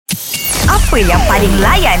Apa yang paling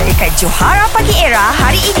layan dekat JoHaRa Pagi ERA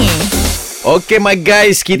hari ini? Okay my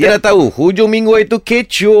guys, kita dah tahu hujung minggu itu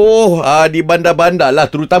kecoh di bandar-bandar lah,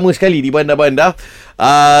 terutama sekali di bandar-bandar.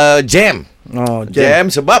 Jam. Jam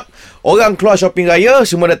sebab orang keluar shopping raya,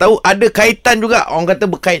 semua dah tahu. Ada kaitan juga, orang kata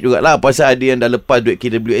berkait jugalah, pasal ada yang dah lepas duit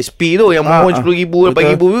KWSP tu, yang mohon RM10,000,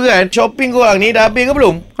 RM8,000 tu kan. Shopping korang ni dah habis ke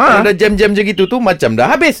belum? Ada jam-jam macam gitu tu, macam dah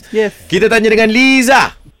habis. Kita tanya dengan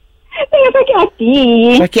Liza. Saya sakit hati.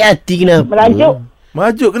 Sakit hati kenapa?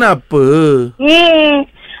 Merajuk kenapa?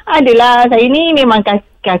 Adalah, saya ni memang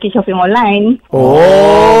kaki shopping online.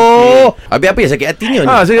 Habis apa yang sakit hatinya ni?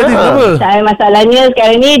 Sakit hati kenapa? Masalahnya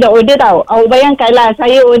sekarang ni dah order tau. Awak bayangkanlah,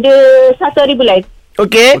 saya order 1 hari bulan.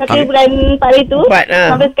 Okey. 1 hari bulan hari tu.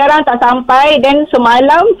 Sampai sekarang tak sampai. Dan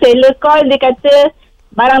semalam seller call, dia kata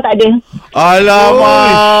barang tak ada.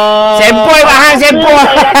 Alamak. Sempoi bahan sempoi.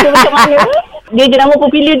 Saya rasa macam mana? Dia jenama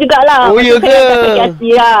popular jugalah. Ya ke? Sakit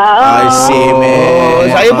hati lah. I see, man.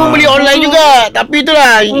 Saya pun beli online juga. Tapi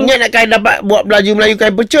itulah, ingat nak kain dapat buat baju Melayu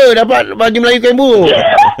kain pecah, dapat baju Melayu kain buruk.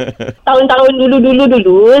 Tahun-tahun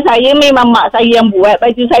dulu saya memang mak saya yang buat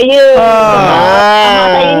baju saya. Mak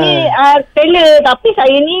saya ni tailor, tapi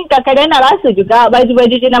saya ni kadang-kadang nak rasa juga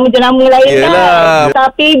baju-baju jenama-jenama lain kan.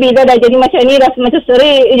 Tapi bila dah jadi macam ni, rasa macam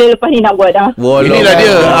serik je lepas ni nak buat dah. Inilah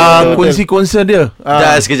dia kongsi-kongsi dia.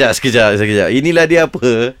 Sekejap. Inilah dia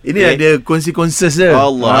apa? Ini ada kongsi-kongsi dia.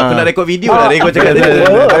 Allah, aku nak rekod video dah. Rekod cakap dia.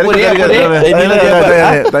 Apa dia? Inilah dia apa?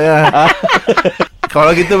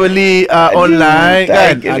 Kalau kita beli online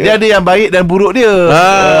kan, dia ada yang baik dan buruk dia.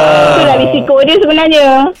 Itulah risiko dia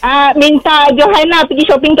sebenarnya. Minta JoHaRa pergi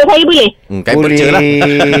shopping untuk saya boleh? Kain perca lah.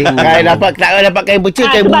 Kain dapat kain perca,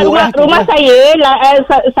 kain buruk lah. Rumah saya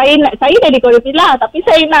dah di Kuala Pilah, tapi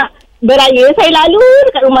saya nak beraya, saya lalu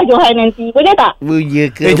dekat rumah Johan nanti. Boleh tak? Ya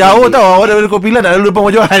ke? Jauh tau. Awak dah dari Kuala Pilah, nak lalu depan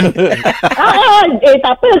rumah Johan.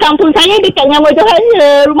 Tak apa. Kampung saya dekat dengan rumah Johan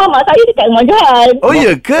je. Rumah mak saya dekat rumah Johan. Oh,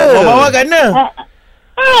 ya ke? Rumah awak kat mana?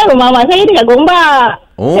 Rumah mak saya dekat Gombak.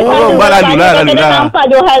 Gombak lalu lah. Dia nampak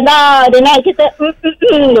Johan dah. Dia nak kita tu.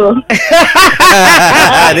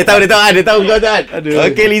 Dia tahu kau tuan.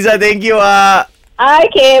 Okay Liza, thank you.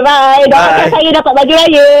 Okay, bye. Doakan saya dapat baju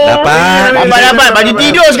raya. Dapat. Baju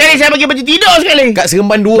tidur sekali. Saya bagi baju tidur sekali. Kat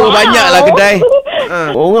Seremban 2 banyak lah kedai.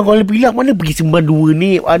 Orang Kuala Pilah mana pergi Seremban 2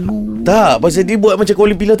 ni? Aduh. Tak, pasal dia buat macam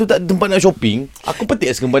Kuala Pilah tu tak ada tempat nak shopping. Aku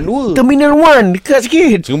petik Seremban 2. Terminal 1 dekat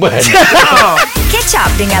sikit. Seremban. Catch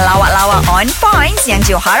up dengan lawak-lawak on points yang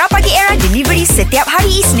JoHaRa Pagi ERA delivery setiap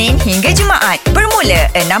hari Isnin hingga Jumaat.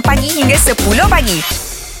 Bermula 6 pagi hingga 10 pagi.